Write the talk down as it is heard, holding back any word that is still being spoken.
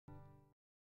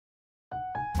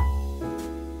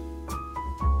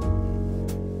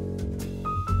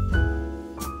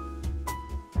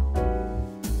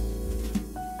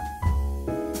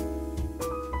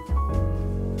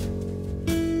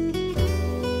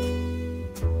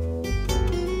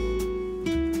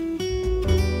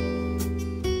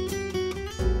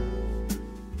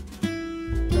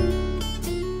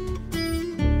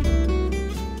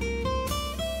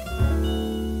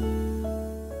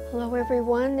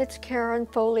it's Karen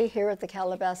Foley here at the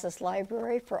Calabasas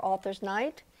Library for Authors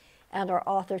Night. And our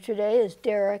author today is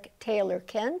Derek Taylor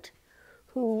Kent,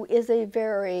 who is a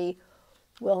very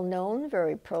well-known,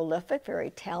 very prolific, very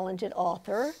talented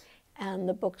author. And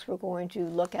the books we're going to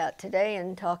look at today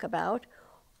and talk about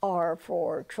are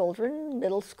for children,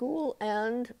 middle school,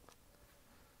 and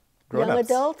young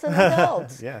adults and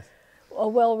adults. Yes. A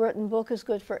well-written book is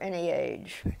good for any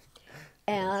age.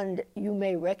 And you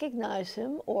may recognize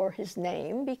him or his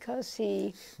name because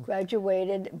he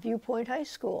graduated Viewpoint High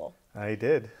School. I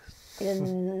did.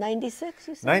 In 96,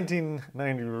 you said?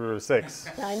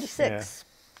 1996. 96.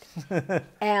 Yeah.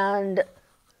 And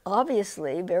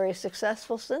obviously very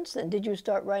successful since then. Did you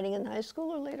start writing in high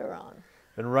school or later on?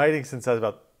 Been writing since I was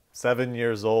about 7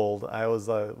 years old. I was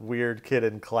a weird kid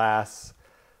in class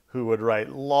who would write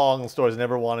long stories,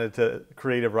 never wanted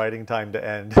creative writing time to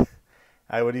end.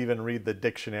 I would even read the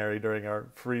dictionary during our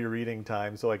free reading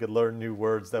time so I could learn new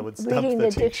words that would stump the teachers. Reading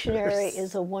the dictionary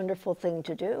is a wonderful thing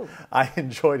to do. I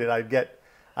enjoyed it.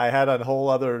 I had a whole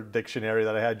other dictionary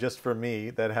that I had just for me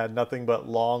that had nothing but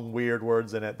long, weird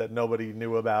words in it that nobody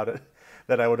knew about it,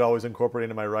 that I would always incorporate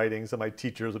into my writing. So my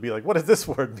teachers would be like, "What does this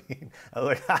word mean?" I was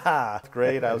like, "Ha ha,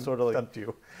 great." I was sort of like, stumped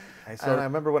you. And I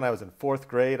remember when I was in 4th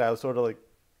grade, I was sort of like,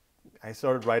 I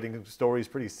started writing stories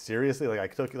pretty seriously. Like I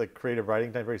took creative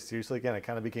writing time very seriously again. I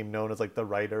kind of became known as like the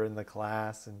writer in the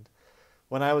class. And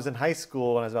when I was in high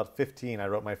school, when I was about 15, I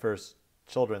wrote my first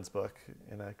children's book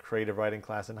in a creative writing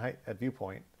class at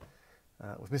Viewpoint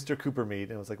with Mr. Coopermead.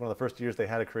 And it was like one of the first years they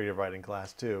had a creative writing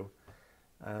class too.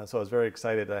 So I was very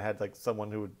excited that I had like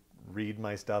someone who would read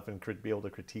my stuff and be able to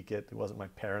critique it. It wasn't my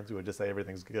parents who would just say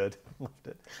everything's good. Loved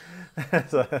it.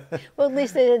 So, well, at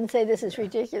least they didn't say this is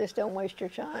ridiculous, don't waste your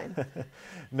time.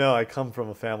 No, I come from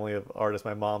a family of artists.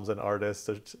 My mom's an artist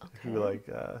who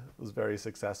was very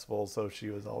successful, so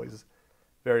she was always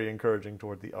very encouraging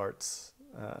toward the arts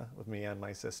with me and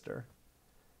my sister.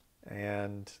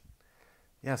 And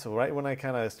yeah, so right when I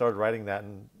kind of started writing that,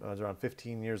 and I was around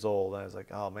 15 years old, I was like,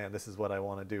 oh man, this is what I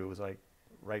want to do, was like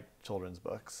write children's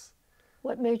books.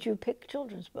 What made you pick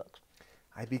children's books?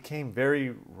 I became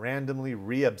very randomly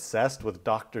re-obsessed with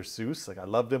Dr. Seuss. Like I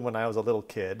loved him when I was a little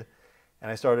kid,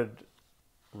 and I started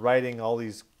writing all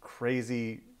these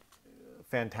crazy,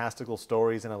 fantastical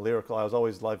stories in a lyrical. I was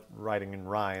always loved writing in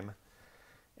rhyme,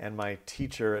 and my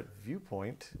teacher at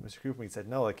Viewpoint, Mr. Coopermead, said,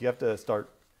 "No, like you have to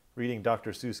start reading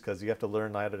Dr. Seuss because you have to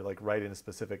learn how to like write in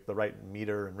the right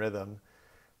meter and rhythm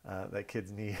that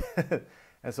kids need."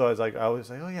 And so I was like, oh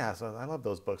yeah, so I love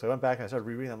those books. I went back and I started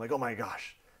rereading them. I'm like, oh my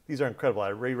gosh, these are incredible. I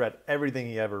reread everything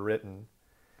he ever written,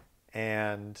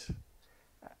 and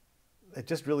it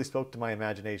just really spoke to my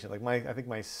imagination. Like I think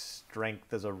my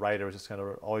strength as a writer was just kind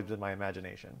of always been my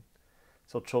imagination.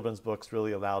 So children's books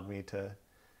really allowed me to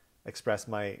express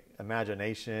my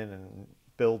imagination and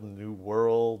build new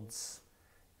worlds,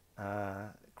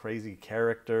 crazy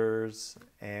characters,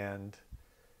 and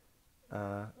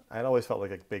I'd always felt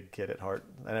like a big kid at heart.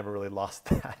 I never really lost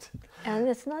that. And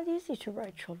it's not easy to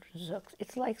write children's books.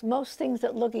 It's like most things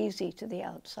that look easy to the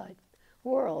outside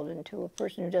world and to a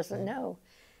person who doesn't know.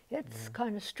 It's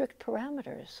kind of strict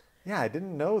parameters. Yeah, I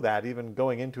didn't know that even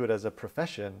going into it as a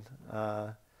profession.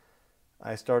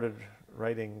 I started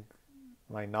writing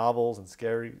my novels and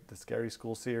the Scary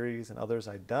School series and others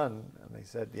I'd done, and they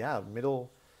said, yeah,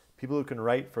 people who can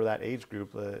write for that age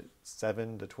group,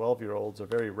 7 to 12-year-olds, are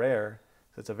very rare.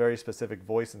 So it's a very specific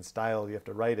voice and style you have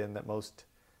to write in that most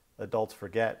adults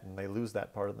forget, and they lose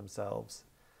that part of themselves.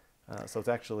 So it's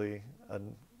actually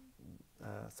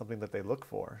something that they look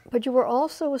for. But you were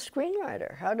also a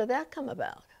screenwriter. How did that come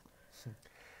about?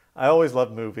 I always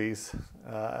loved movies.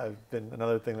 I've been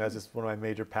another thing that's just one of my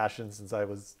major passions since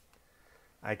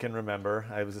I can remember.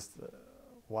 I was just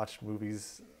watched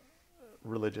movies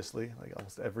religiously, like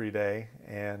almost every day,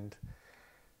 and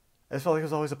I just felt like it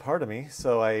was always a part of me.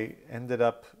 So I ended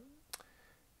up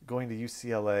going to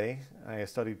UCLA. I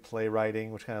studied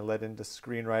playwriting, which kind of led into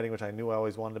screenwriting, which I knew I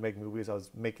always wanted to make movies. I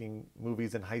was making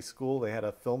movies in high school. They had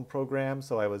a film program,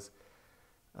 so I was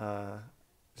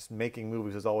just making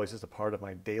movies was always just a part of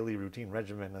my daily routine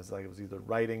regimen. As like I was either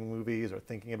writing movies or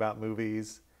thinking about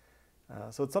movies.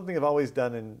 So it's something I've always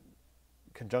done in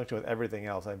conjunction with everything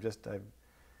else. I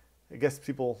guess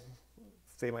people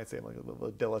might say I'm like a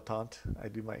little dilettante. I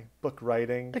do my book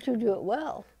writing. But you do it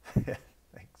well. Yeah,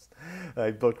 thanks.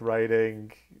 Book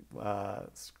writing,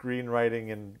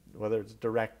 screenwriting, and whether it's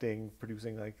directing,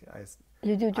 producing.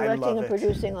 You do directing and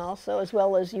producing also, as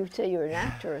well as you say you're an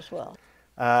actor as well.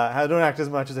 I don't act as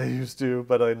much as I used to,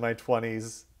 but in my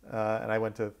 20s,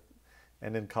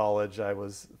 and in college, I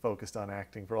was focused on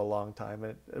acting for a long time.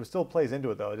 It still plays into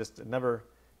it though. It never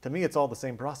to me, it's all the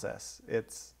same process.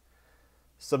 It's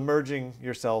submerging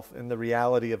yourself in the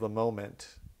reality of a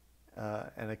moment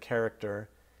and a character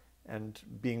and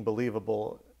being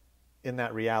believable in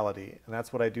that reality. And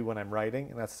that's what I do when I'm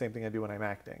writing, and that's the same thing I do when I'm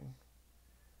acting.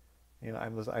 You know,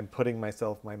 I'm putting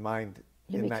myself, my mind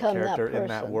in that character, in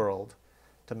that world,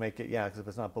 to make it, yeah, because if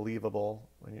it's not believable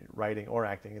when you're writing or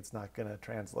acting, it's not going to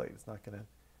translate. It's not going to,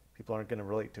 people aren't going to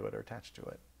relate to it or attach to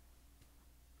it.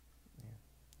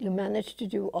 Yeah. You manage to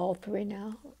do all three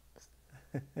now?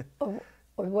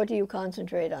 Or what do you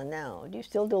concentrate on now? Do you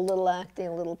still do a little acting,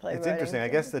 a little playwriting? It's interesting. I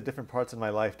guess the different parts of my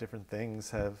life, different things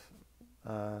have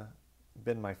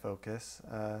been my focus.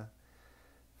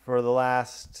 For the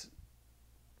last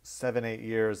 7-8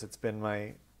 years, it's been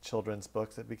my children's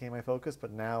books that became my focus,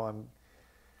 but now I'm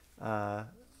now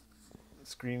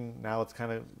it's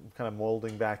kind of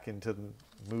molding back into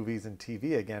movies and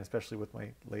TV again, especially with my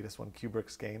latest one,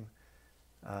 Kubrick's Game,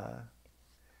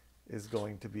 is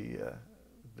going to be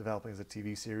developing as a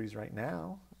TV series right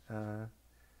now.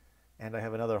 And I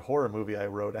have another horror movie I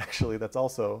wrote, actually, that's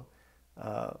also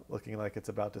looking like it's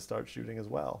about to start shooting as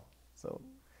well. So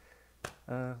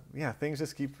yeah, things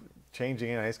just keep changing,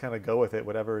 and I just kind of go with it,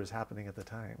 whatever is happening at the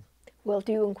time. Well,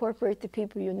 do you incorporate the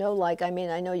people you know? Like, I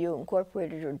mean, I know you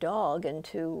incorporated your dog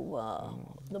into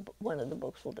one of the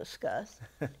books we'll discuss.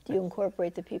 Do you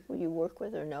incorporate the people you work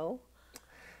with or know?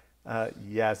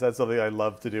 Yes, that's something I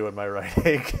love to do in my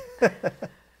writing.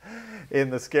 In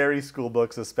the Scary School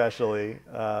books especially,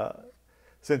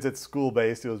 since it's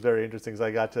school-based, it was very interesting because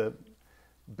I got to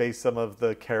base some of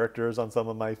the characters on some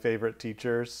of my favorite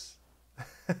teachers.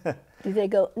 Do they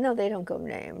go? No, they don't go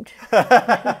named.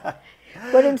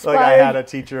 What inspired? Like I had a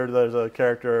teacher, there's a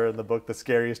character in the book, the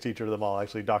scariest teacher of them all,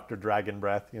 actually, Dr. Dragon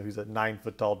Breath. You know, he's a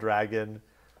 9-foot-tall dragon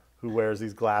who wears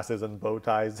these glasses and bow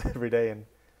ties every day and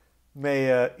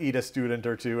may eat a student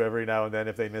or two every now and then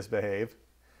if they misbehave.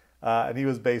 And he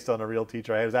was based on a real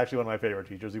teacher. He was actually one of my favorite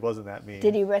teachers. He wasn't that mean.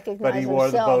 Did he recognize himself? But he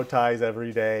wore the bow ties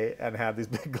every day and had these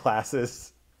big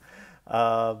glasses.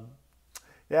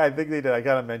 Yeah, I think they did. I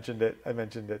kind of mentioned it. I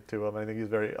mentioned it to him. I think he was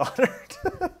very honored.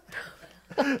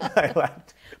 I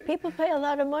laughed. People pay a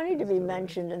lot of money to be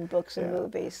mentioned in books and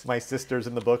movies. My sister's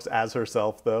in the books as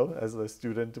herself, though, as a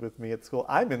student with me at school.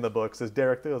 I'm in the books as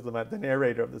Derek, the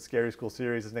narrator of the Scary School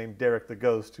series is named Derek the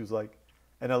Ghost, who's like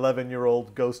an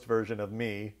 11-year-old ghost version of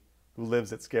me who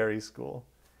lives at Scary School.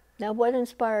 Now, what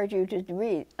inspired you to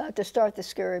read, to start the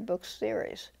Scary Books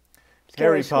series?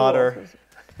 Harry Potter.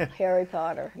 Harry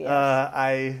Potter, yes.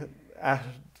 I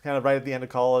kind of right at the end of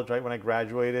college, right when I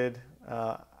graduated,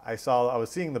 I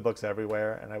was seeing the books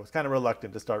everywhere, and I was kind of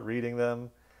reluctant to start reading them.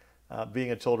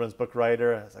 Being a children's book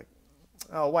writer, I was like,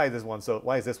 oh, why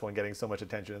is this one getting so much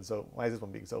attention, and why is this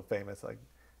one being so famous? Like,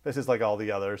 this is like all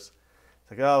the others.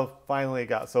 It's like, oh, finally it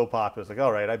got so popular. It's like,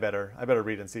 all right, I better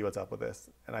read and see what's up with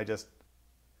this. And I just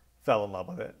fell in love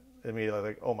with it immediately.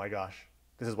 Like, oh my gosh,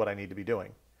 this is what I need to be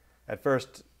doing. At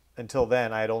first, until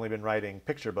then, I had only been writing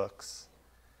picture books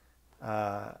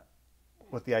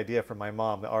with the idea from my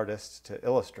mom, the artist, to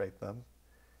illustrate them.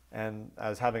 And I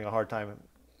was having a hard time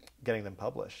getting them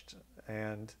published.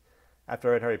 And after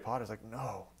I read Harry Potter, I was like,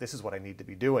 no, this is what I need to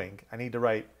be doing. I need to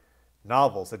write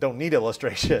novels that don't need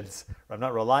illustrations, or I'm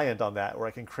not reliant on that, where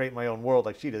I can create my own world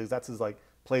like she does. That's like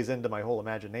plays into my whole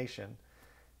imagination.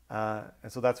 And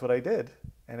so that's what I did.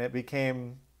 And it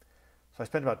became, so I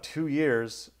spent about 2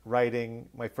 years writing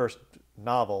my first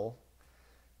novel,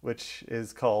 which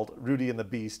is called Rudy and the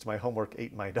Beast, My Homework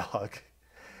Ate My Dog.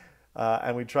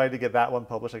 And we tried to get that one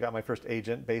published. I got my first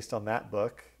agent based on that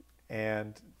book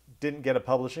and didn't get a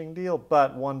publishing deal,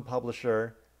 but one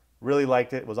publisher really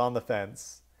liked it, was on the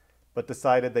fence, but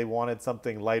decided they wanted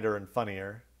something lighter and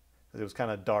funnier. It was kind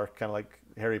of dark, kind of like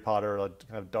Harry Potter, like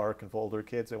kind of dark and for older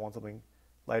kids. They want something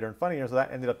lighter and funnier, so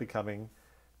that ended up becoming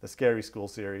the Scary School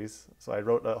series. So I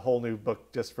wrote a whole new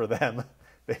book just for them,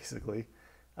 basically.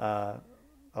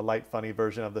 A light, funny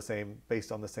version of based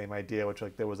on the same idea, which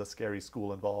like there was a scary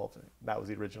school involved. That was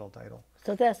the original title.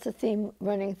 So that's the theme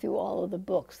running through all of the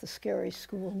books, the scary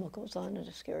school and what goes on at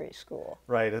a scary school.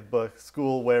 Right, a book,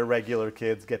 school where regular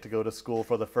kids get to go to school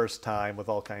for the first time with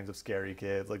all kinds of scary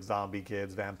kids, like zombie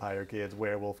kids, vampire kids,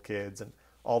 werewolf kids, and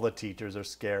all the teachers are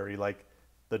scary, like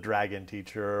the dragon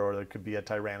teacher, or there could be a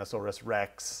Tyrannosaurus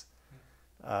Rex,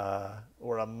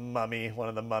 or a mummy, one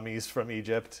of the mummies from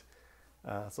Egypt.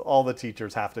 So all the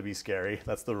teachers have to be scary.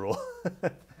 That's the rule.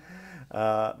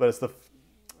 But it's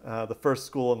the first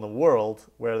school in the world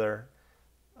where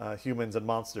humans and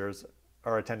monsters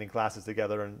are attending classes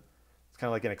together, and it's kind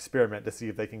of like an experiment to see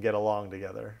if they can get along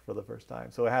together for the first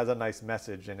time. So it has a nice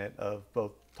message in it of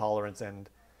both tolerance and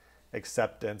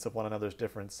acceptance of one another's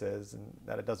differences, and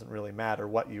that it doesn't really matter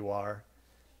what you are.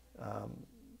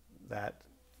 That,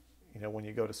 you know, when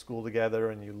you go to school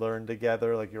together and you learn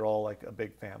together, like you're all like a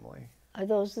big family. Are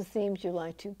those the themes you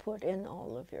like to put in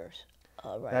all of yours?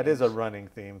 That is a running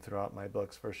theme throughout my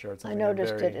books, for sure. It's I something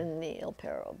noticed it in the El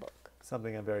Perro book.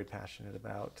 Something I'm very passionate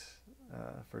about,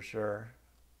 for sure.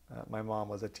 My mom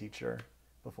was a teacher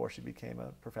before she became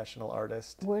a professional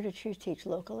artist. Where did she teach,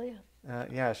 locally?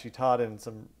 Yeah, she taught in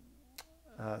some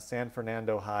San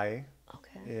Fernando High,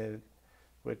 Okay.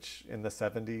 which in the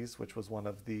 70s, which was one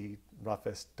of the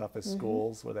roughest, toughest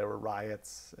schools, where there were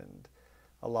riots and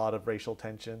a lot of racial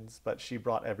tensions. But she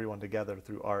brought everyone together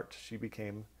through art. She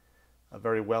became a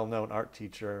very well-known art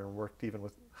teacher and worked even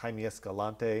with Jaime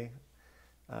Escalante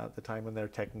at the time when their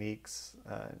techniques.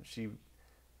 She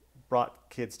brought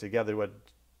kids together who had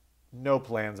no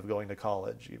plans of going to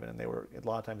college even, and they were a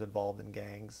lot of times involved in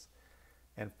gangs,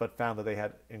 but found that they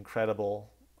had incredible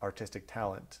artistic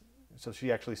talent. So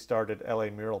she actually started LA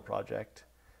Mural Project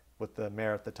with the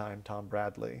mayor at the time, Tom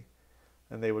Bradley,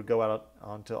 and they would go out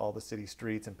onto all the city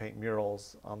streets and paint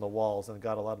murals on the walls, and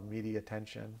got a lot of media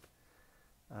attention.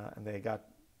 And they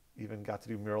even got to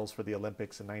do murals for the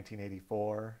Olympics in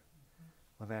 1984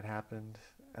 when that happened.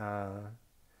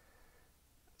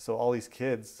 So all these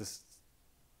kids just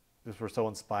were so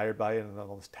inspired by it and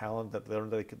all this talent that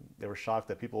they were shocked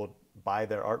that people would buy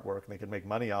their artwork and they could make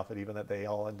money off it, even that they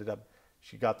all ended up,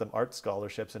 she got them art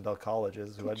scholarships into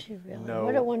colleges. Did she really?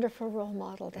 What a wonderful role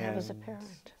model to have as a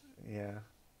parent. Yeah.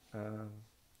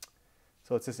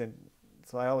 So it's just,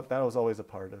 that was always a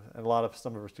part of it. And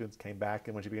some of her students came back,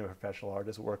 and when she became a professional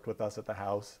artist, worked with us at the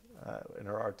house in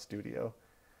her art studio.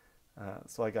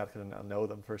 So I got to know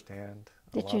them firsthand.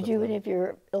 Did you do any of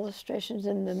your illustrations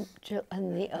in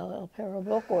the El Perro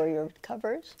book, or your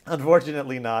covers?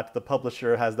 Unfortunately not. The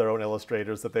publisher has their own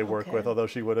illustrators that they work with, although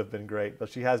she would have been great. But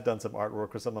she has done some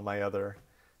artwork with some of my other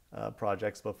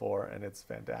projects before, and it's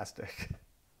fantastic.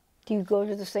 Do you go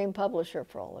to the same publisher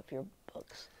for all of your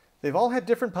books? They've all had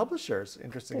different publishers,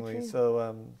 interestingly.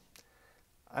 So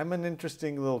I'm an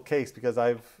interesting little case because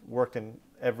I've worked in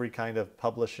every kind of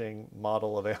publishing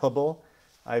model available.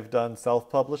 I've done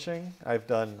self-publishing, I've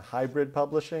done hybrid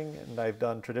publishing, and I've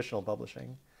done traditional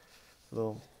publishing.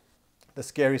 So the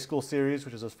Scary School series,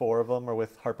 which is 4 of them, are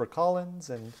with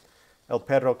HarperCollins, and El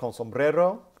Perro con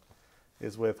Sombrero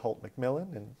is with Holt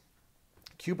Macmillan, and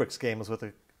Kubrick's Game is with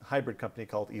a hybrid company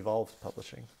called Evolve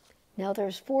Publishing. Now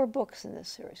there's 4 books in this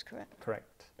series, correct?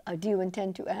 Correct. Do you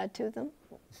intend to add to them?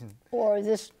 Or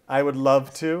this? I would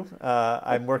love to.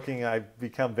 I've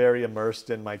become very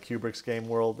immersed in my Kubrick's Game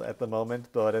world at the moment,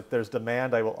 but if there's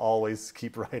demand, I will always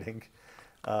keep writing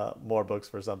more books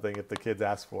for something if the kids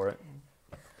ask for it.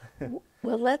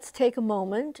 Well, let's take a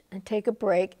moment and take a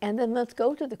break, and then let's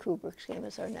go to the Kubrick's Game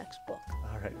as our next book.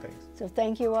 All right, thanks. So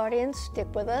thank you, audience.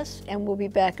 Stick with us, and we'll be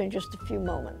back in just a few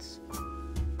moments.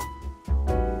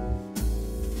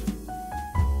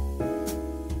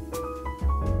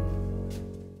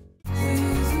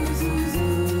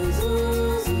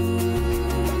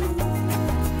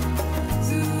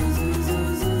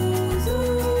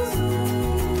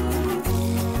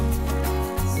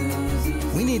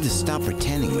 Stop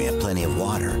pretending we have plenty of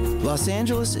water. Los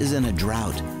Angeles is in a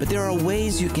drought, but there are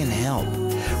ways you can help.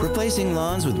 Replacing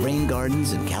lawns with rain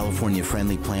gardens and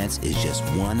California-friendly plants is just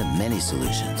one of many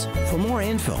solutions. For more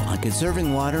info on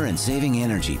conserving water and saving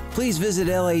energy, please visit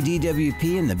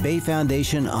LADWP and the Bay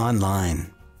Foundation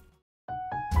online.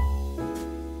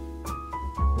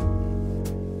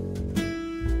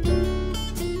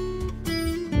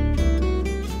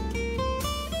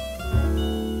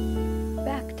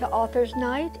 Author's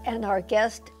Night and our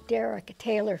guest, Derek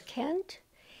Taylor Kent.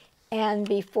 And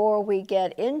before we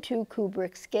get into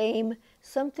Kubrick's Game,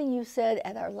 something you said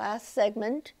at our last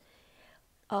segment,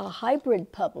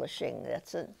 hybrid publishing.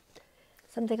 That's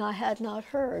something I had not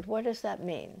heard. What does that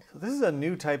mean? So this is a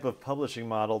new type of publishing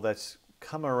model that's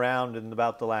come around in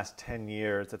about the last 10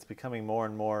 years. That's becoming more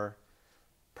and more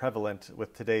prevalent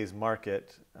with today's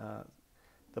market.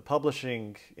 The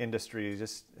publishing industry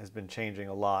just has been changing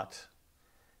a lot.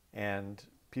 And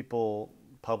people,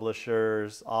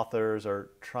 publishers, authors are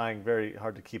trying very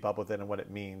hard to keep up with it and what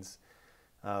it means.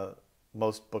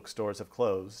 Most bookstores have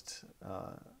closed,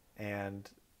 and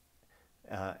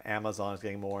Amazon is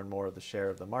getting more and more of the share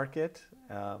of the market.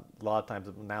 A lot of times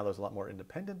now there's a lot more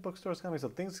independent bookstores coming, so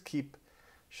things keep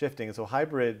shifting. And so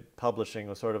hybrid publishing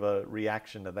was sort of a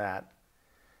reaction to that,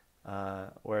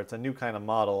 where it's a new kind of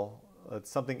model. It's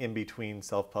something in between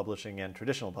self-publishing and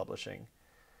traditional publishing.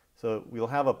 So we'll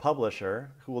have a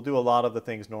publisher who will do a lot of the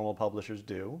things normal publishers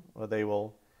do, or they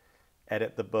will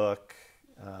edit the book,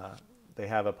 they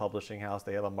have a publishing house,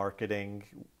 they have a marketing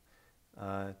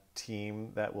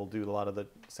team that will do a lot of the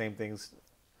same things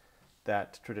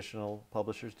that traditional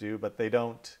publishers do, but they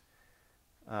don't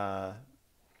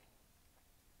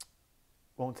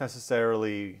won't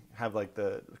necessarily have like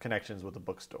the connections with the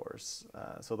bookstores.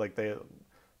 So like they,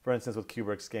 for instance, with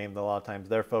Kubrick's game, a lot of times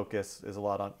their focus is a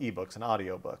lot on ebooks and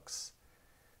audiobooks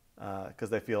because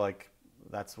they feel like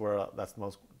that's the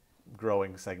most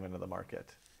growing segment of the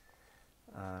market.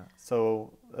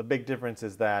 So a big difference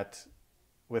is that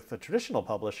with a traditional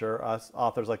publisher, us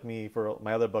authors like me, for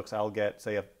my other books, I'll get,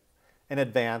 say, an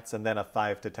advance and then a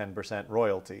 5 to 10%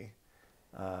 royalty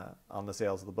on the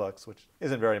sales of the books, which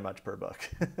isn't very much per book.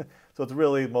 So it's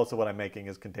really, most of what I'm making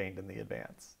is contained in the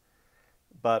advance.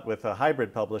 But with a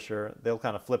hybrid publisher, they'll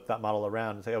kind of flip that model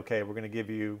around and say, okay, we're going to give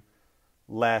you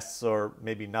less or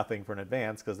maybe nothing for an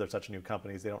advance because they're such new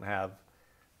companies, they don't have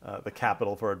the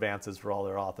capital for advances for all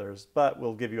their authors, but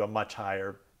we'll give you a much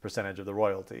higher percentage of the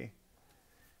royalty.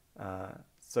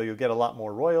 So you'll get a lot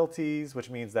more royalties, which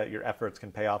means that your efforts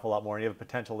can pay off a lot more, and you have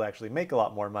potential to actually make a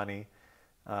lot more money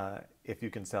if you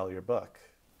can sell your book.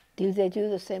 Do they do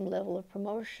the same level of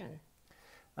promotion?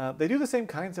 They do the same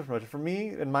kinds of promotion. For me,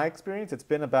 in my experience, it's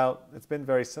been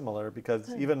very similar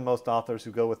because even most authors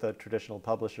who go with a traditional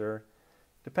publisher,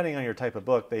 depending on your type of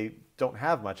book, they don't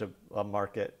have much of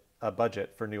a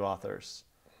budget for new authors,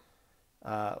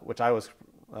 which I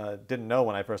didn't know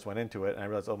when I first went into it. And I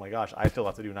realized, oh my gosh, I still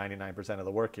have to do 99% of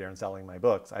the work here in selling my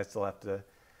books. I still have to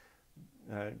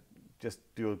just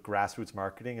do a grassroots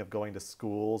marketing of going to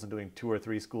schools and doing 2 or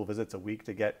 3 school visits a week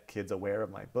to get kids aware of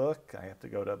my book. I have to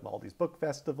go to all these book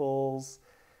festivals.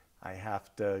 I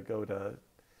have to go to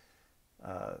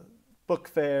book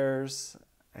fairs.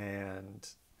 And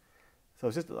so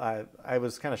it's just, I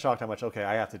was kind of shocked how much, okay,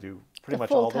 I have to do pretty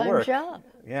much all the work. Job.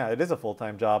 Yeah, it is a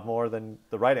full-time job more than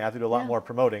the writing. I have to do a lot more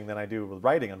promoting than I do with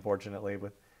writing, unfortunately.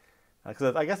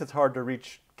 Because I guess it's hard to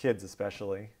reach kids,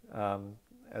 especially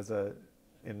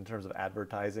in terms of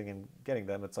advertising and getting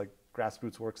them. It's like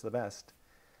grassroots works the best.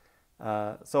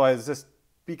 So I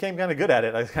became kind of good at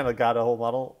it. I kind of got a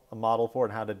model for it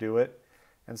and how to do it.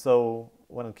 And so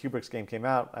when Kubrick's game came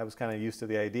out, I was kind of used to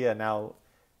the idea. Now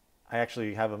I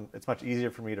actually it's much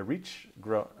easier for me to reach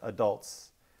adults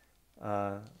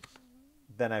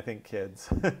than I think kids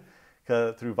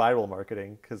through viral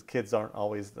marketing, because kids aren't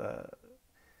always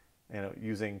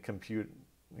using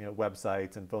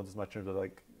websites and phones as much in terms of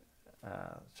like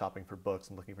shopping for books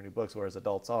and looking for new books, whereas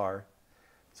adults are.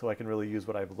 So I can really use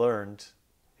what I've learned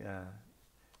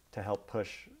to help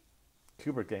push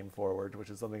Kubrick game forward, which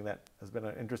is something that has been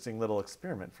an interesting little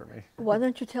experiment for me. Why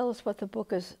don't you tell us what the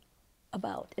book is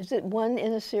about? Is it one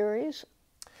in a series?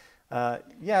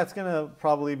 Yeah, it's going to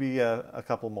probably be a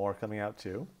couple more coming out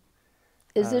too.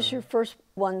 Is this your first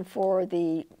one for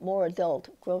the more adult,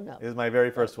 grown-up? It was my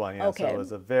very first one, yeah. Okay. So it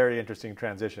was a very interesting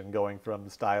transition going from the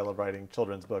style of writing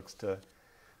children's books to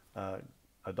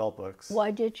adult books.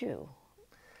 Why did you?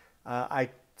 I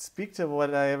speak to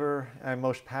what I'm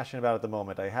most passionate about at the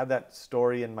moment. I had that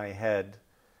story in my head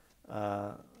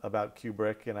about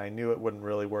Kubrick, and I knew it wouldn't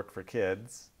really work for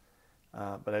kids.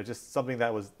 But I just, something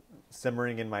that was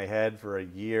simmering in my head for a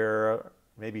year,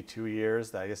 maybe 2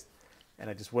 years, that I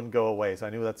just wouldn't go away. So I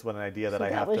knew that's one idea that I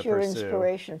have to pursue. That was your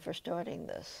inspiration for starting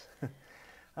this.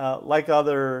 Like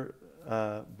other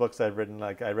books I've written,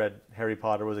 like I read Harry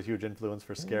Potter was a huge influence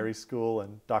for Scary School,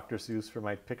 and Dr. Seuss for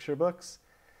my picture books.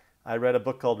 I read a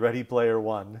book called Ready Player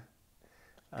One,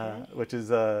 which is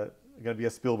going to be a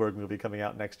Spielberg movie coming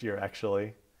out next year,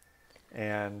 actually.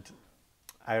 And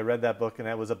I read that book, and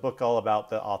it was a book all about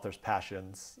the author's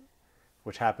passions,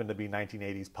 which happened to be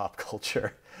 1980s pop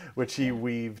culture, which he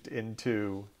weaved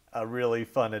into a really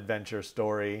fun adventure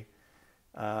story.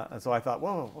 And so I thought,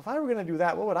 whoa, if I were going to do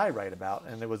that, what would I write about?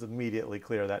 And it was immediately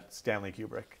clear that Stanley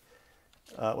Kubrick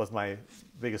was my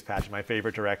biggest passion, my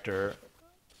favorite director.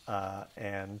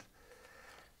 And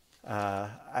I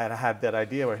had that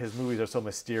idea where his movies are so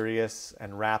mysterious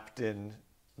and wrapped in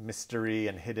mystery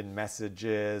and hidden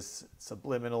messages,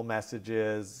 subliminal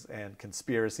messages, and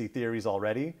conspiracy theories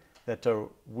already, that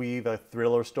to weave a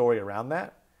thriller story around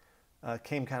that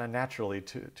came kind of naturally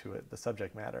to it, the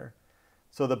subject matter.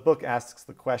 So the book asks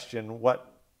the question,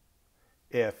 what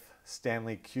if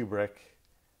Stanley Kubrick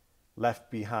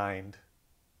left behind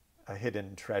a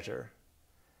hidden treasure,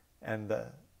 and the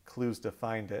clues to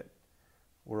find it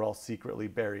were all secretly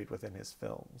buried within his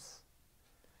films?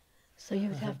 So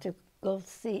you'd have to go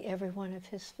see every one of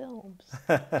his films.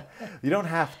 You don't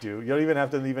have to. You don't even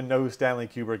have to even know who Stanley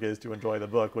Kubrick is to enjoy the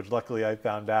book, which luckily I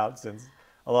found out, since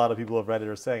a lot of people who have read it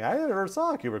are saying, I never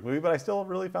saw a Kubrick movie, but I still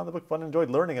really found the book fun and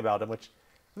enjoyed learning about him, which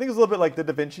I think it's a little bit like the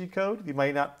Da Vinci Code.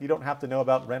 You don't have to know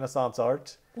about Renaissance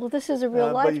art. Well, this is a real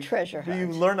but life treasure but hunt. you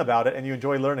learn about it and you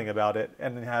enjoy learning about it,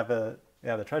 and then have the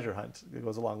treasure hunt that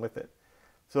goes along with it.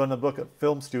 So in the book, a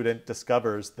film student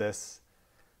discovers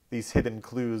these hidden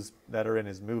clues that are in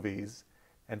his movies,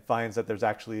 and finds that there's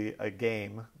actually a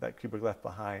game that Kubrick left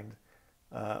behind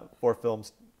for film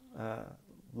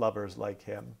lovers like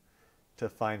him to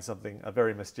find a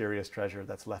very mysterious treasure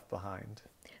that's left behind.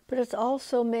 But it's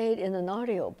also made in an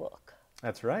audiobook.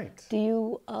 That's right. Do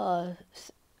you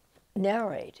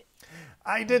narrate?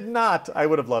 I did not. I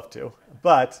would have loved to,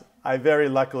 but I very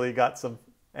luckily got some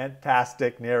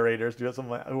fantastic narrators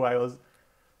who I was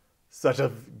such a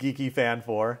geeky fan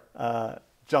for.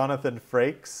 Jonathan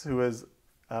Frakes, who is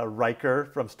Riker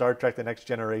from Star Trek The Next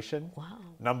Generation. Wow.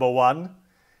 #1.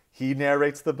 He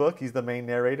narrates the book. He's the main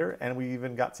narrator. And we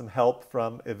even got some help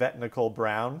from Yvette Nicole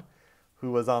Brown,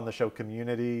 who was on the show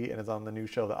Community and is on the new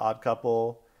show The Odd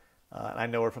Couple. And I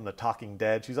know her from The Talking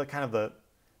Dead. She's like kind of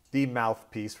the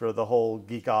mouthpiece for the whole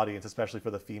geek audience, especially for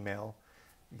the female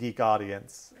geek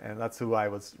audience. And that's who I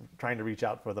was trying to reach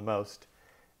out for the most.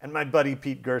 And my buddy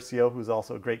Pete Guercio, who's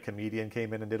also a great comedian,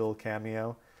 came in and did a little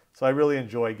cameo. So I really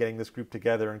enjoy getting this group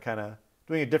together and kind of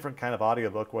doing a different kind of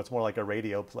audiobook where it's more like a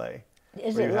radio play.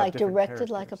 Is it like directed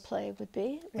like a play would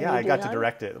be? Yeah, I got to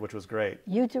direct it, which was great.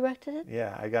 You directed it?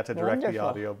 Yeah, I got to direct the Wonderful.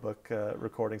 audiobook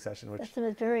recording session, which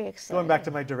That's very exciting. going back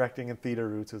to my directing and theater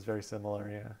roots was very similar,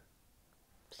 yeah.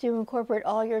 So you incorporate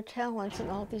all your talents in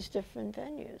all these different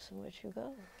venues in which you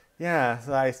go. Yeah,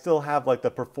 so I still have like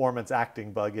the performance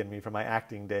acting bug in me from my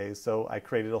acting days. So I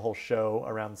created a whole show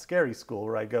around Scary School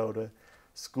where I go to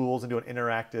schools and do an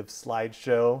interactive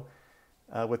slideshow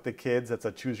with the kids. That's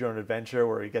a choose your own adventure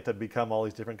where you get to become all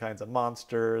these different kinds of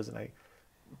monsters. And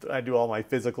I do all my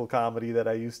physical comedy that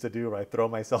I used to do where I throw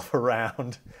myself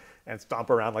around and stomp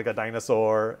around like a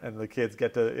dinosaur, and the kids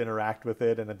get to interact with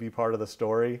it and be part of the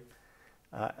story.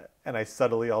 And I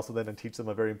subtly also then teach them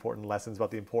a very important lessons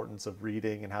about the importance of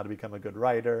reading and how to become a good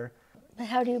writer. But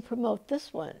how do you promote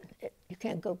this one? You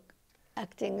can't go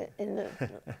acting in the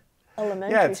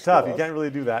elementary Yeah, it's tough. You schools. can't really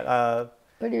do that.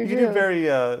 But you do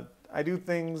do. I do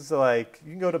things like,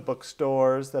 you can go to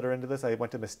bookstores that are into this. I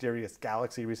went to Mysterious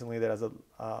Galaxy recently that has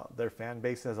their fan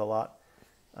base has a lot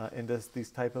into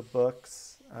these type of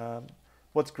books.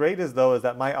 What's great is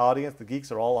that my audience, the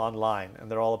geeks, are all online, and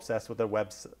they're all obsessed with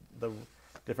the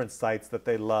different sites that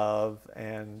they love,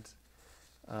 and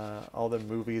all their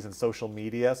movies and social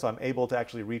media. So I'm able to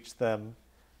actually reach them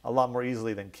a lot more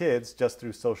easily than kids just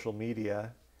through social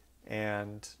media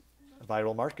and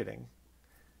viral marketing.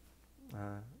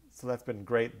 So that's been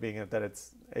great, being that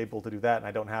it's able to do that,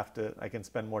 and I can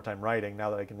spend more time writing now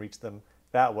that I can reach them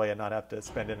that way and not have to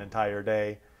spend an entire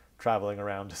day traveling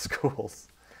around to schools.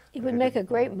 It would make a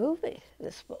great movie,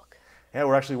 this book. Yeah,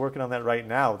 we're actually working on that right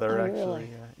now. Really?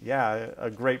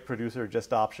 A great producer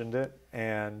just optioned it,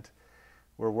 and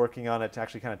we're working on it to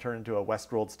actually kind of turn into a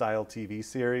Westworld-style TV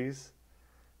series,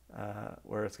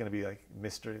 where it's going to be like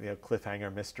mystery,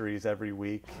 cliffhanger mysteries every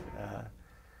week.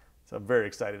 So I'm very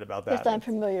excited about that. Yes, I'm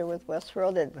familiar with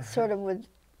Westworld. It sort of would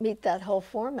meet that whole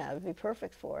format. It would be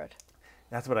perfect for it.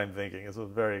 That's what I'm thinking. It's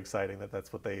very exciting that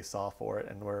that's what they saw for it,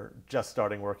 and we're just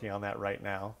starting working on that right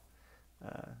now.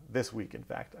 This week, in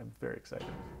fact. I'm very excited.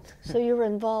 So you're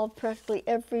involved practically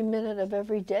every minute of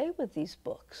every day with these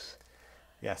books.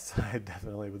 Yes, I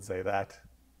definitely would say that.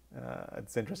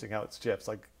 It's interesting how it shifts.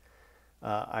 Like,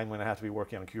 I'm going to have to be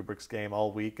working on Kubrick's Game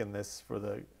all week, and this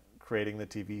for creating the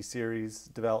TV series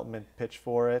development pitch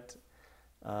for it.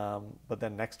 But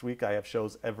then next week I have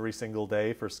shows every single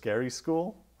day for Scary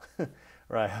School,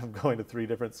 where I'm going to 3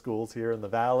 different schools here in the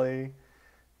Valley.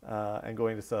 I'm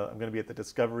going to be at the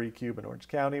Discovery Cube in Orange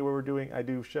County where I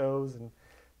do shows, and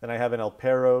then I have an El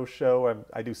Perro show where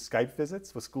I do Skype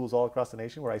visits with schools all across the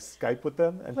nation where I Skype with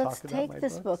them and Let's talk about my take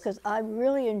this books. book, because I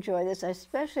really enjoy this. I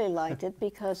especially liked it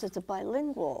because it's a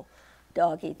bilingual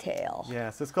doggy tale.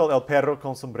 Yes, it's called El Perro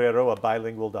con Sombrero, a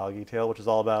bilingual doggy tale, which is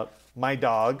all about my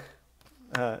dog,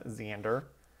 Xander,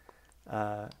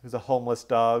 who's a homeless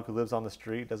dog who lives on the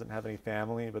street, doesn't have any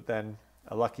family, but then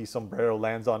a lucky sombrero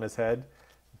lands on his head,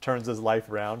 turns his life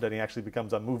around, and he actually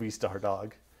becomes a movie star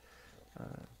dog.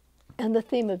 And the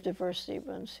theme of diversity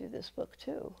runs through this book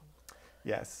too.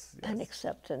 Yes. And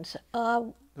acceptance.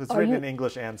 It's written in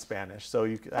English and Spanish, so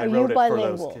I Are wrote you it for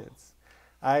bilingual? those kids.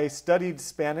 I studied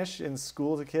Spanish in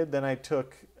school as a kid, then I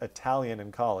took Italian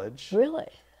in college. Really?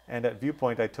 And at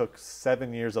Viewpoint, I took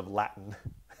 7 years of Latin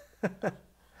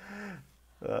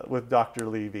with Dr.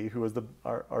 Levy, who was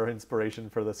our inspiration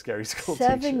for the Scary School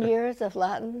teacher. 7 years of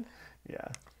Latin? Yeah.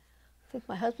 think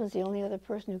my husband's the only other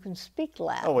person who can speak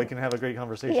Latin. Oh, we can have a great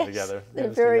conversation Yes, together. there are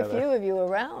Get us very together. few of you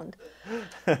around.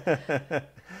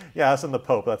 Yeah, us and the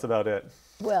Pope, that's about it.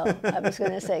 Well, I was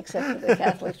going to say, except for the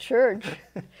Catholic Church.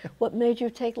 What made you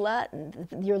take Latin?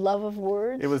 Your love of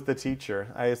words? It was the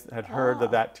teacher. I had heard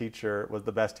that teacher was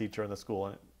the best teacher in the school,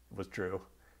 and it was true.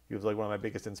 He was like one of my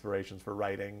biggest inspirations for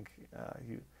writing.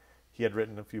 He had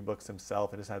written a few books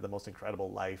himself and just had the most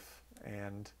incredible life.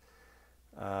 And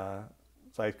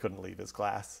so I couldn't leave his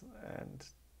class, and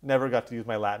never got to use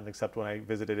my Latin except when I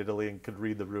visited Italy and could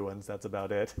read the ruins. That's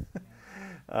about it.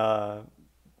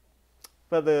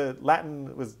 But the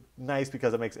Latin was nice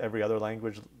because it makes every other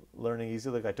language learning easy.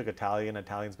 Like I took Italian.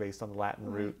 Italian's based on the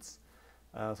Latin roots,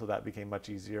 so that became much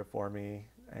easier for me.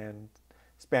 And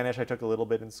Spanish I took a little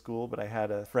bit in school, but I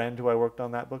had a friend who I worked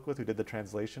on that book with who did the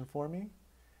translation for me.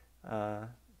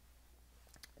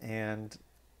 And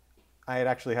I had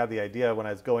actually had the idea when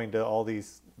I was going to all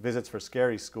these visits for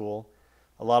Scary School.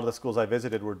 A lot of the schools I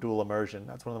visited were dual immersion.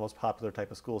 That's one of the most popular type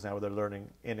of schools now, where they're learning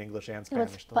in English and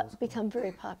Spanish. It's become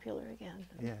very popular again.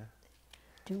 Yeah.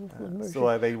 Dual immersion.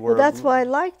 So they were. Well, that's why I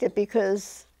liked it,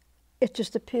 because it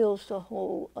just appeals to a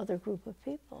whole other group of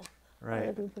people, Right.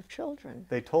 other group of children.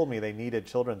 They told me they needed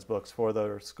children's books for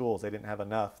their schools. They didn't have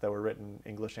enough that were written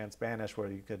English and Spanish where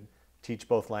you could teach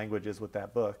both languages with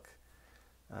that book.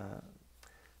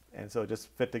 And so it just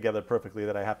fit together perfectly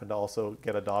that I happened to also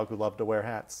get a dog who loved to wear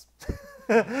hats.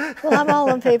 Well, I'm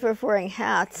all in favor of wearing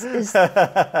hats. Is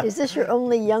this your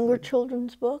only younger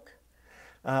children's book?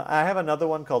 I have another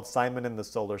one called Simon in the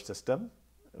Solar System,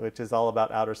 which is all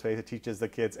about outer space. It teaches the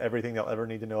kids everything they'll ever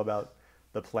need to know about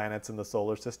the planets in the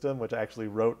solar system, which I actually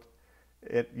wrote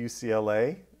at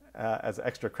UCLA as an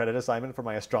extra credit assignment for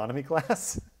my astronomy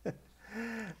class.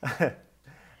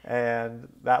 And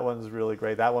that one's really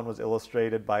great. That one was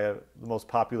illustrated by the most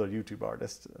popular YouTube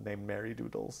artist named Mary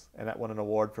Doodles, and that won an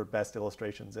award for best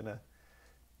illustrations in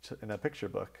a picture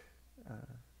book.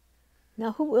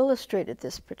 Now, who illustrated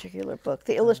this particular book?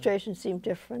 The illustrations seem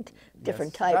different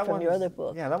Yes, type that from your one's- other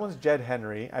book. Yeah, that one's Jed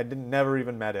Henry. I never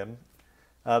even met him.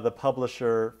 The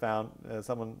publisher found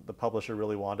the publisher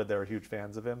really wanted. They were huge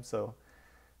fans of him, so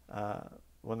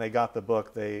when they got the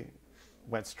book, they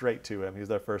went straight to him. He was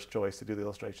their first choice to do the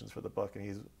illustrations for the book, and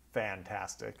he's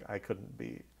fantastic. I couldn't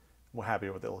be more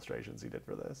happier with the illustrations he did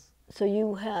for this. So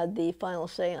you had the final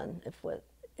say on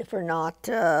if or not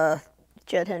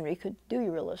Jed Henry could do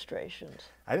your illustrations.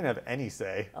 I didn't have any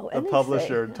say. Oh, The any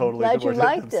publisher say. totally I'm glad you did it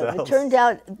liked them. It themselves. turned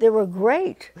out they were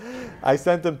great. I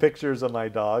sent them pictures of my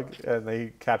dog, and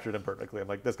they captured him perfectly. I'm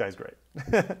like, this guy's great.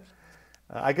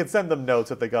 I could send them notes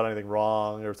if they got anything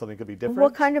wrong or something could be different.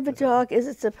 What kind of a dog is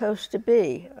it supposed to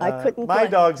be? I couldn't. My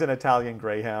dog's an Italian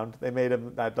Greyhound. They made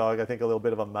that dog, I think, a little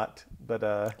bit of a mutt, but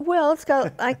Well, it's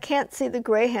got. I can't see the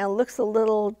greyhound. It looks a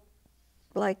little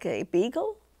like a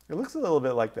beagle. it looks a little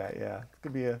bit like that. Yeah, it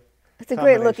could be a. It's a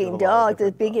great-looking combination of a lot dog. of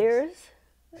The different big dogs.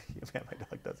 ears. Yeah, my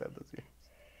dog does have those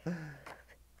ears.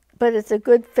 But it's a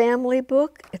good family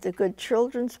book. It's a good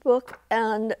children's book.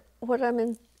 And what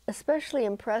I'm especially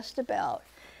impressed about,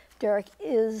 Derek,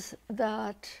 is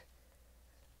that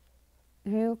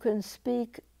you can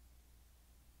speak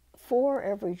for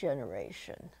every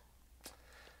generation.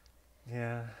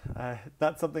 Yeah,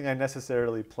 not something I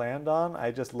necessarily planned on.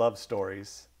 I just love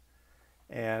stories,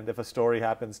 and if a story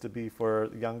happens to be for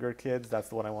younger kids, that's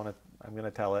the one I'm going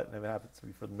to tell it. And if it happens to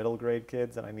be for the middle grade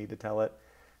kids, then I need to tell it.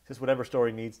 Just whatever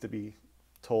story needs to be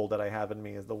told that I have in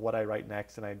me is what I write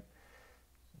next, and I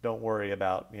don't worry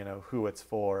about who it's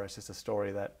for. It's just a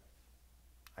story that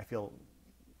I feel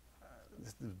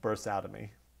just bursts out of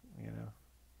me.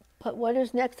 But what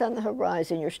is next on the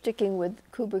horizon? You're sticking with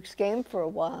Kubrick's game for a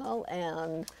while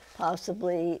and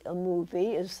possibly a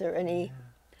movie. Is there any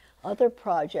other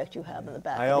project you have in the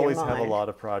back of your mind? I always have a lot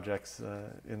of projects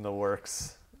in the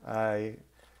works. I'm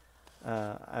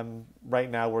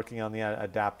right now working on the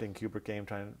adapting Kubrick game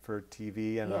for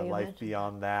TV and a life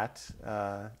beyond that.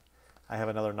 I have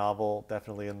another novel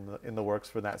definitely in the works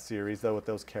for that series, though, with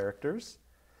those characters.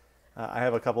 I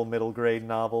have a couple middle grade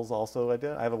novels also.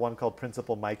 I have one called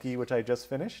Principal Mikey, which I just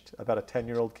finished, about a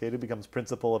 10-year-old kid who becomes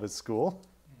principal of his school.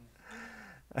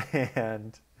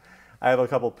 And I have a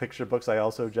couple picture books I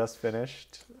also just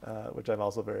finished, which I'm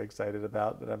also very excited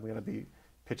about, that I'm going to be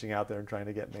pitching out there and trying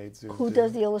to get made soon. Who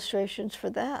does the illustrations for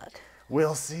that?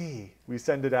 We'll see. We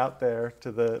send it out there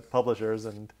to the publishers,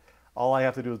 and all I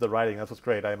have to do is the writing. That's what's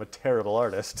great. I am a terrible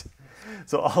artist.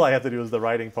 So all I have to do is the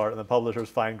writing part, and the publishers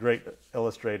find great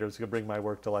illustrators who can bring my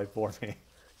work to life for me.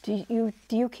 Do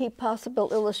you keep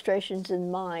possible illustrations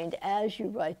in mind as you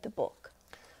write the book?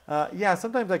 Yeah,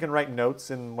 sometimes I can write notes,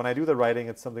 and when I do the writing,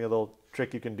 it's something, a little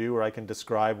trick you can do where I can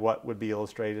describe what would be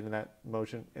illustrated in that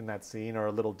motion, in that scene,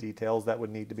 or little details that would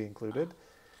need to be included.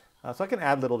 So I can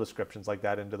add little descriptions like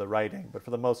that into the writing, but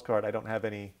for the most part, I don't have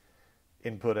any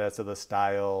input as to the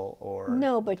style or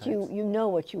No, but types. you know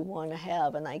what you want to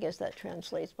have, and I guess that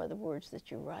translates by the words that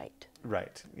you write.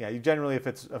 Right. Yeah. You generally, if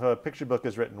a picture book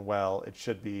is written well, it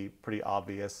should be pretty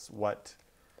obvious what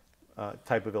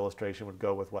type of illustration would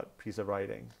go with what piece of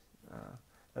writing.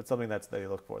 That's something that they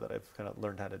look for, that I've kind of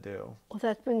learned how to do. Well,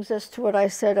 that brings us to what I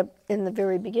said in the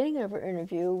very beginning of our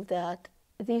interview, that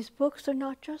these books are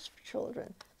not just for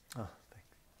children. Oh, thanks.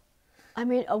 I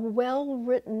mean, a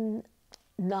well-written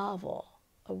novel,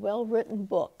 a well-written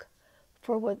book,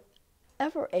 for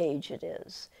whatever age it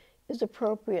is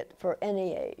appropriate for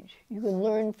any age. You can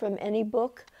learn from any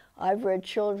book. I've read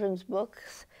children's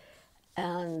books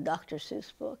and Dr.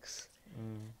 Seuss books,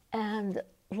 and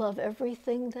love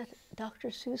everything that Dr.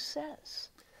 Seuss says.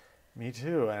 Me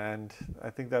too, and I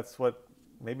think that's what,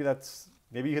 maybe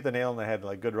you hit the nail on the head.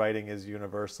 Like, good writing is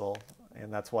universal,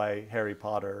 and that's why Harry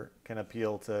Potter can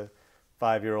appeal to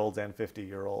 5-year-olds and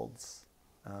 50-year-olds.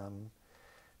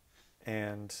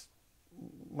 And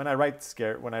when I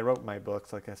wrote my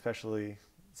books, like especially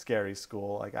Scary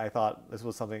School, like I thought this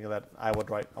was something that I would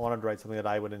write. I wanted to write something that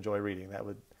I would enjoy reading, that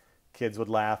kids would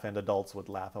laugh and adults would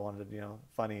laugh. I wanted,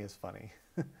 funny is funny.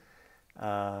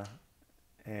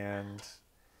 And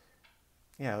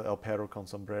yeah, El Perro con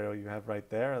Sombrero you have right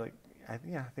there. Like, I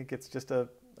think it's just a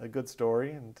good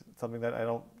story, and something that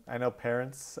I know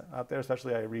parents out there,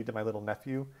 especially I read to my little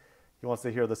nephew. He wants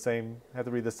to have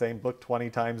to read the same book 20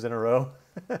 times in a row.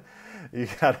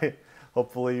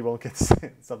 Hopefully you won't get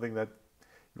something that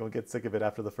you won't get sick of it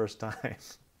after the first time.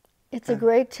 It's a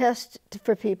great test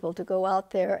for people to go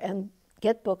out there and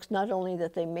get books, not only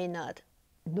that they may not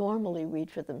normally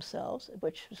read for themselves,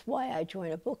 which is why I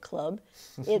join a book club.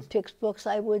 It picks books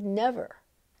I would never,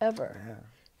 ever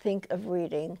think of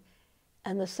reading.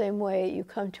 And the same way you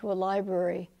come to a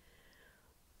library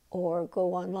or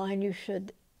go online, you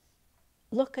should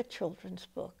look at children's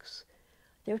books.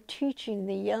 They're teaching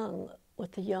the young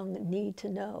what the young need to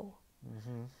know,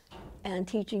 and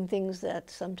teaching things that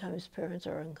sometimes parents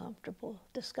are uncomfortable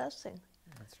discussing.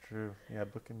 That's true. Yeah, a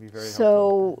book can be very helpful.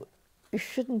 So you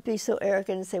shouldn't be so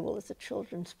arrogant and say, well, it's a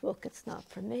children's book, it's not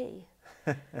for me.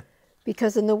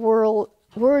 Because in the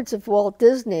words of Walt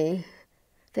Disney,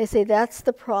 they say that's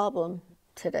the problem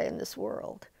today in this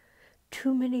world.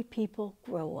 Too many people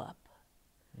grow up.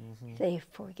 They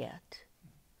forget.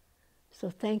 So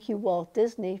thank you, Walt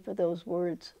Disney, for those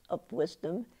words of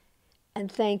wisdom.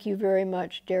 And thank you very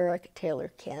much, Derek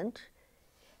Taylor Kent.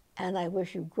 And I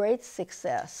wish you great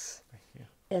success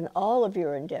in all of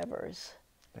your endeavors.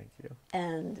 Thank you.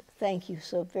 And thank you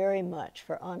so very much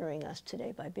for honoring us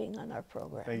today by being on our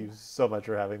program. Thank you so much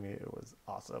for having me. It was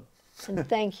awesome. And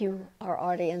thank you, our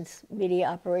audience, Media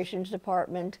Operations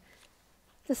Department,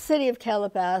 the City of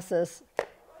Calabasas,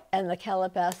 and the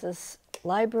Calabasas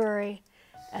Library,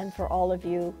 and for all of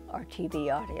you, our TV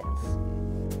audience.